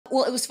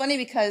Well, it was funny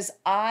because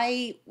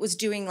I was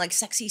doing like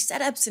sexy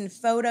setups and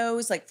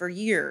photos like for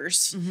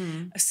years,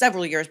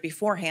 several years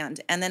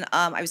beforehand. And then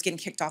I was getting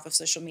kicked off of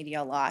social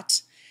media a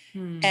lot.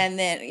 And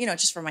then,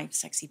 just for my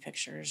sexy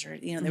pictures or,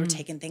 they were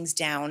taking things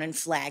down and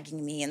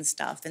flagging me and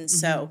stuff. And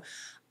so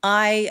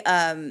my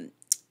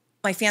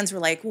fans were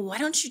like, well, why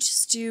don't you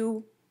just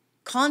do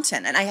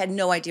content? And I had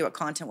no idea what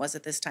content was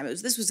at this time.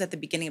 This was at the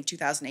beginning of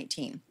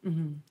 2018.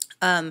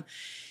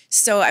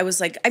 So I was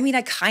like,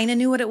 I kind of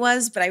knew what it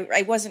was, but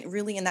I wasn't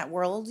really in that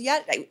world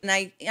yet.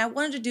 I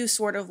wanted to do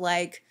sort of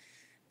like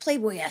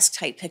Playboy-esque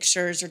type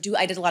pictures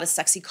I did a lot of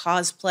sexy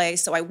cosplay.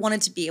 So I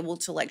wanted to be able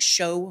to like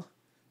show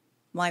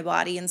my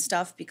body and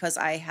stuff because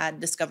I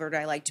had discovered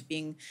I liked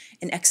being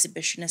an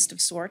exhibitionist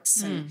of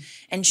sorts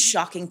and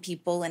shocking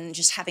people and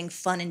just having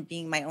fun and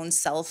being my own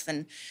self.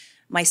 And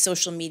my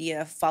social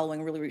media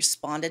following really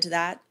responded to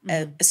that.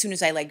 As soon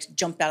as I like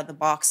jumped out of the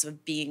box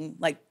of being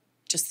like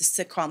just the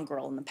sitcom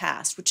girl in the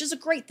past, which is a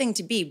great thing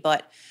to be,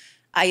 but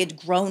I had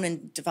grown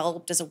and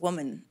developed as a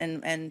woman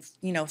and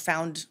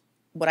found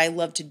what I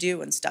love to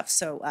do and stuff.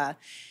 So I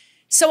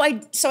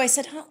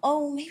said,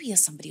 oh, maybe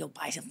somebody will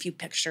buy a few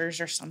pictures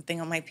or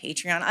something on my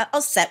Patreon.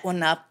 I'll set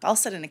one up. I'll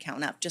set an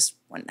account up just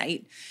one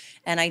night.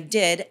 And I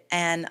did.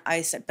 And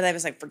I said, but I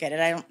was like, forget it.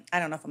 I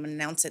don't know if I'm going to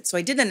announce it. So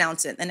I did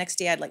announce it. The next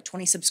day I had like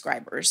 20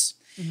 subscribers.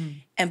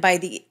 And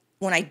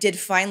when I did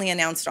finally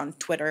announce it on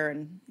Twitter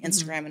and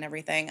Instagram and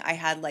everything, I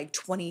had like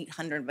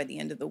 2,800 by the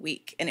end of the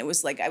week. And it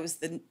was like, I was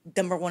the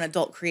 #1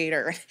 adult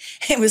creator.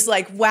 It was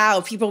like,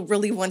 wow, people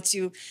really want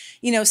to,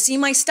 see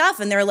my stuff.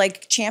 And they're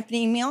like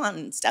championing me on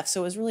and stuff.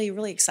 So it was really,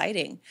 really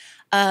exciting.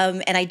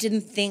 And I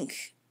didn't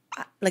think,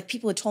 like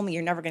people had told me,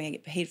 you're never going to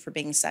get paid for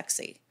being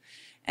sexy.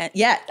 And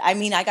yet,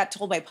 I got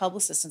told by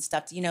publicists and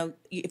stuff,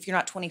 if you're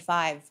not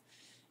 25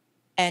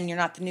 and you're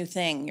not the new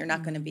thing, you're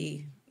not going to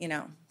be,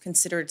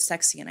 considered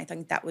sexy. And I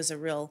think that was a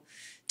real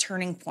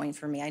turning point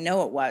for me. I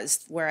know it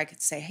was, where I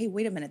could say, hey,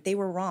 wait a minute, they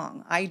were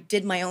wrong. I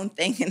did my own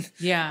thing and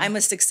I'm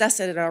a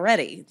success at it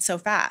already so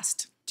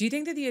fast. Do you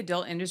think that the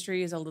adult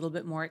industry is a little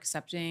bit more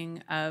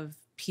accepting of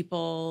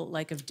people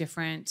like of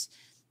different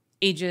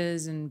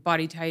ages and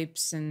body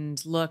types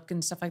and look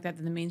and stuff like that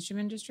than the mainstream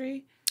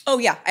industry? Oh,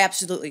 yeah,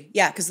 absolutely.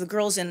 Yeah, because the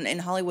girls in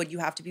Hollywood, you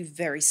have to be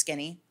very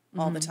skinny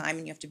all the time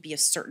and you have to be a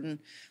certain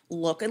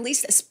look, at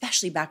least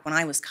especially back when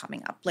I was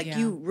coming up. Like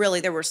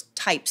there were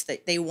types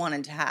that they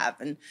wanted to have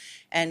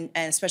and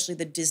especially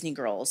the Disney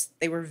girls,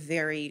 they were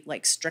very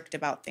like strict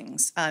about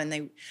things.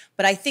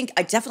 But I think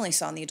I definitely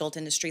saw in the adult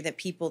industry that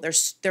people,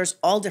 there's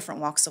all different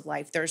walks of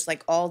life. There's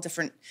like all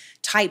different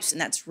types and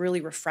that's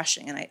really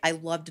refreshing. And I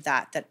loved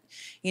that,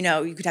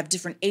 you could have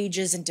different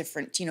ages and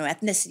different,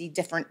 ethnicity,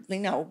 different,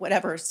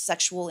 whatever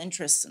sexual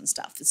interests and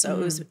stuff.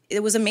 So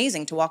it was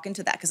amazing to walk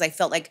into that because I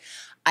felt like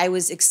I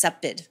was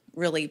accepted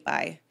really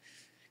by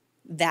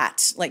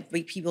that, like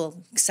by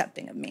people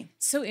accepting of me.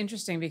 So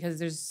interesting because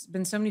there's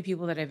been so many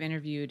people that I've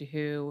interviewed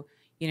who,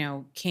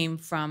 came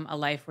from a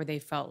life where they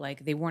felt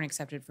like they weren't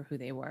accepted for who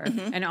they were.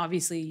 And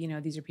obviously,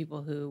 these are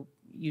people who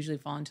usually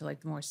fall into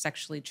like the more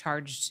sexually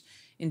charged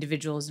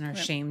individuals and are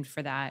shamed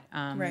for that.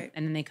 And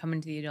then they come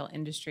into the adult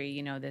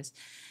industry,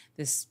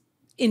 this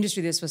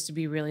industry that's supposed to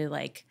be really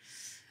like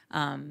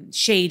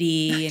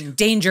shady and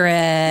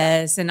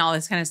dangerous and all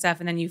this kind of stuff.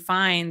 And then you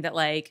find that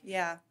like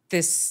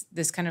this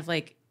kind of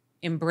like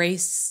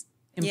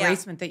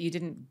embracement that you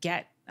didn't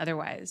get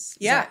otherwise.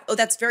 Yeah.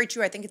 That's very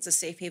true. I think it's a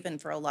safe haven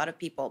for a lot of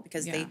people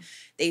because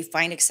they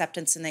find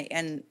acceptance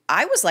and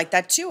I was like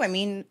that too.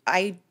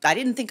 I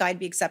didn't think I'd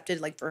be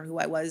accepted like for who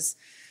I was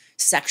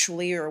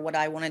sexually or what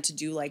I wanted to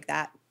do like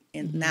that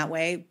in that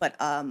way. But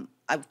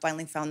I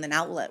finally found an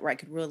outlet where I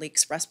could really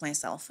express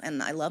myself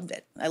and I loved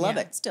it. I love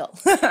it still.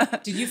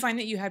 Did you find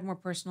that you had more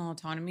personal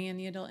autonomy in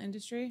the adult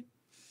industry?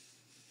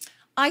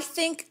 I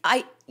think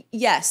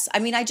yes.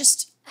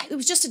 It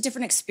was just a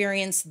different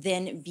experience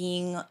than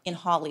being in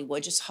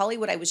Hollywood. Just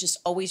Hollywood, I was just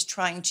always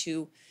trying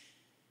to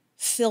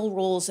fill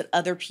roles that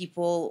other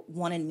people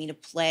wanted me to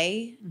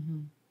play.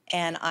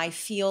 And I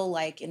feel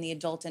like in the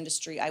adult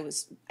industry,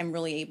 I'm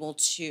really able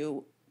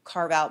to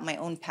carve out my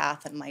own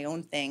path and my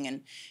own thing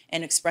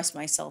and express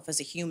myself as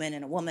a human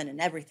and a woman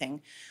and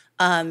everything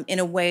in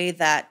a way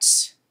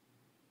that,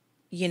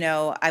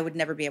 I would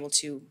never be able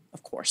to,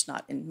 of course,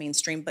 not in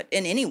mainstream, but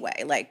in any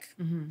way, like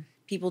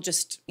people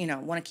just,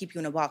 want to keep you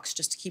in a box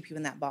just to keep you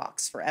in that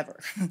box forever.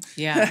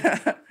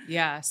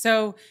 Yeah.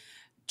 So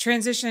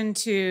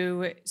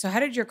how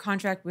did your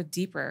contract with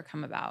Deeper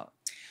come about?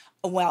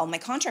 Well, my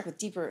contract with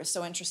Deeper is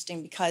so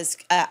interesting because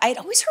I'd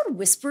always heard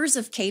whispers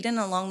of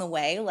Kaden along the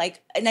way,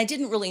 and I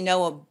didn't really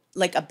know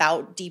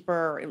about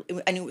Deeper.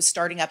 I knew it was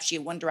starting up. She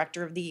had won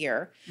Director of the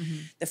Year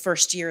the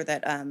first year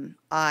that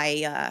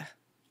I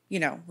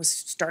was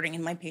starting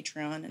in my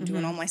Patreon and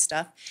doing all my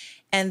stuff,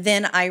 and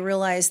then I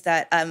realized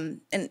that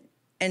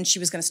and she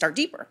was going to start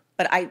Deeper,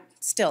 but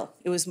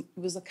it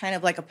was a kind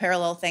of like a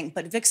parallel thing.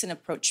 But Vixen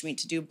approached me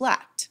to do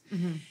Blacked.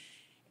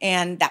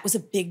 And that was a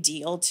big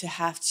deal to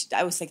have to,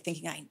 I was like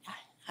thinking,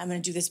 I'm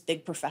going to do this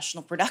big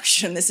professional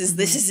production. This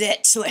is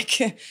it.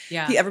 Like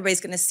everybody's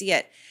going to see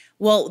it.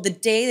 Well, the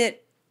day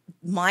that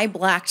my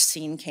Black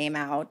scene came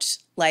out,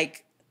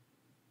 like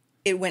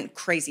it went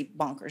crazy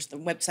bonkers. The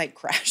website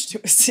crashed.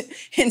 It was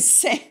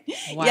insane.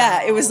 Wow.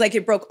 Yeah, it was like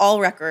it broke all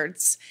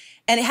records.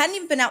 And it hadn't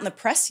even been out in the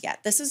press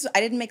yet.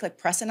 I didn't make like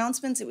press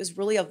announcements. It was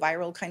really a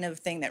viral kind of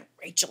thing that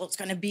Rachel is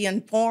going to be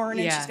in porn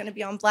and she's going to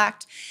be on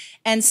Blacked.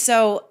 And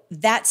so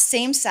that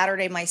same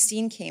Saturday, my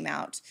scene came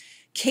out.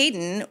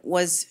 Caden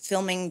was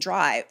filming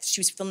Drive. She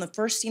was filming the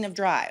first scene of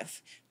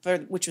Drive,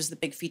 which was the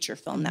big feature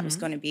film that was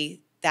going to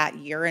be that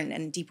year.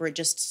 And Deeper had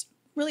just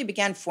really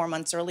began 4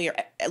 months earlier,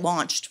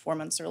 launched 4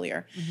 months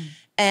earlier.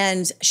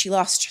 And she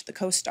lost the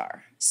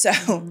co-star. So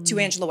to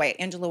Angela White.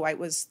 Angela White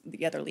was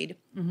the other lead.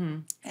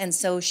 And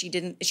so she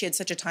had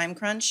such a time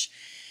crunch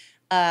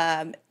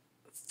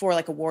for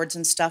like awards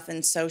and stuff.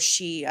 And so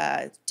she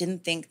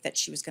didn't think that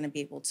she was going to be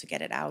able to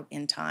get it out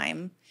in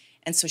time.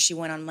 And so she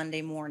went on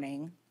Monday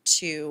morning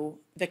to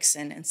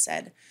Vixen and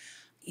said,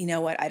 you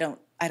know what, I don't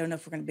know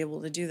if we're going to be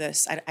able to do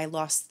this. I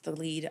lost the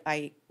lead.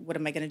 What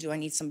am I going to do? I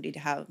need somebody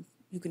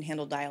who can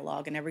handle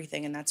dialogue and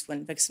everything. And that's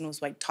when Vixen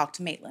was like, talk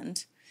to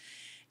Maitland.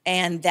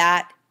 And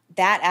that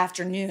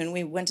afternoon,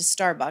 we went to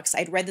Starbucks.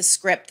 I'd read the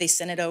script. They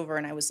sent it over.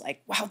 And I was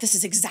like, wow, this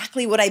is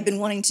exactly what I've been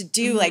wanting to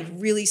do. Like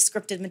really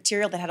scripted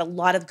material that had a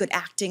lot of good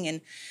acting.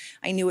 And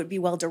I knew it'd be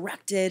well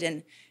directed.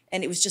 And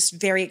it was just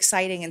very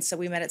exciting. And so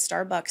we met at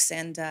Starbucks.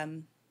 And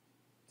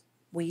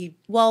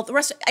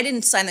I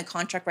didn't sign the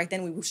contract right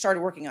then. We started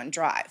working on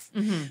Drive.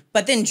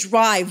 But then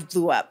Drive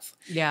blew up.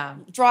 Yeah.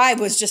 Drive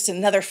was just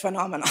another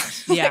phenomenon.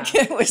 Yeah.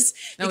 It was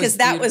because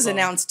that was beautiful.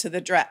 announced to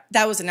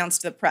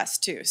the press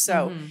too.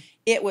 So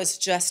it was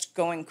just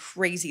going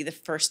crazy the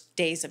first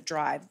days of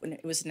Drive when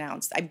it was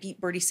announced. I beat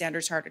Bertie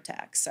Sanders' heart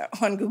attack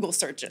on Google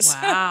searches.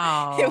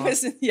 Wow.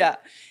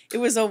 It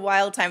was a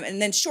wild time.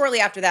 And then shortly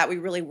after that, we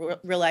really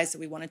realized that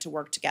we wanted to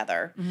work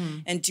together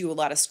and do a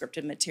lot of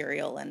scripted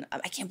material. And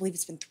I can't believe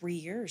it's been 3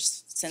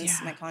 years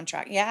since my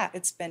contract. Yeah,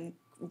 it's been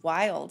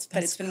wild,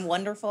 but it's been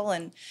wonderful.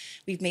 And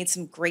we've made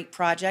some great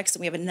projects.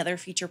 And we have another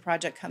feature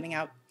project coming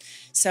out.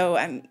 So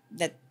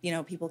that,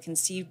 people can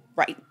see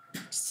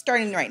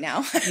starting right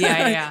now.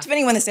 Yeah.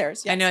 Depending when this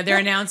airs. I know they're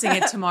announcing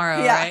it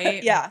tomorrow,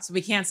 right? Yeah. So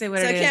we can't say what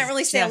it is. So I can't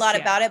really say a lot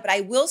about it, but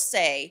I will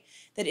say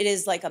that it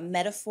is like a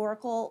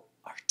metaphorical,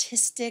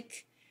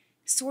 artistic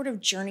sort of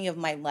journey of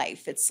my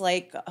life. It's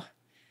like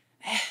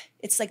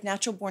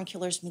Natural Born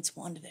Killers meets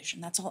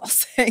WandaVision. That's all I'll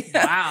say.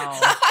 Wow.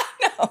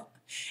 No.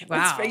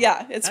 Wow.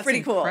 It's That's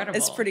pretty cool. incredible.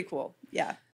 It's pretty cool. Yeah.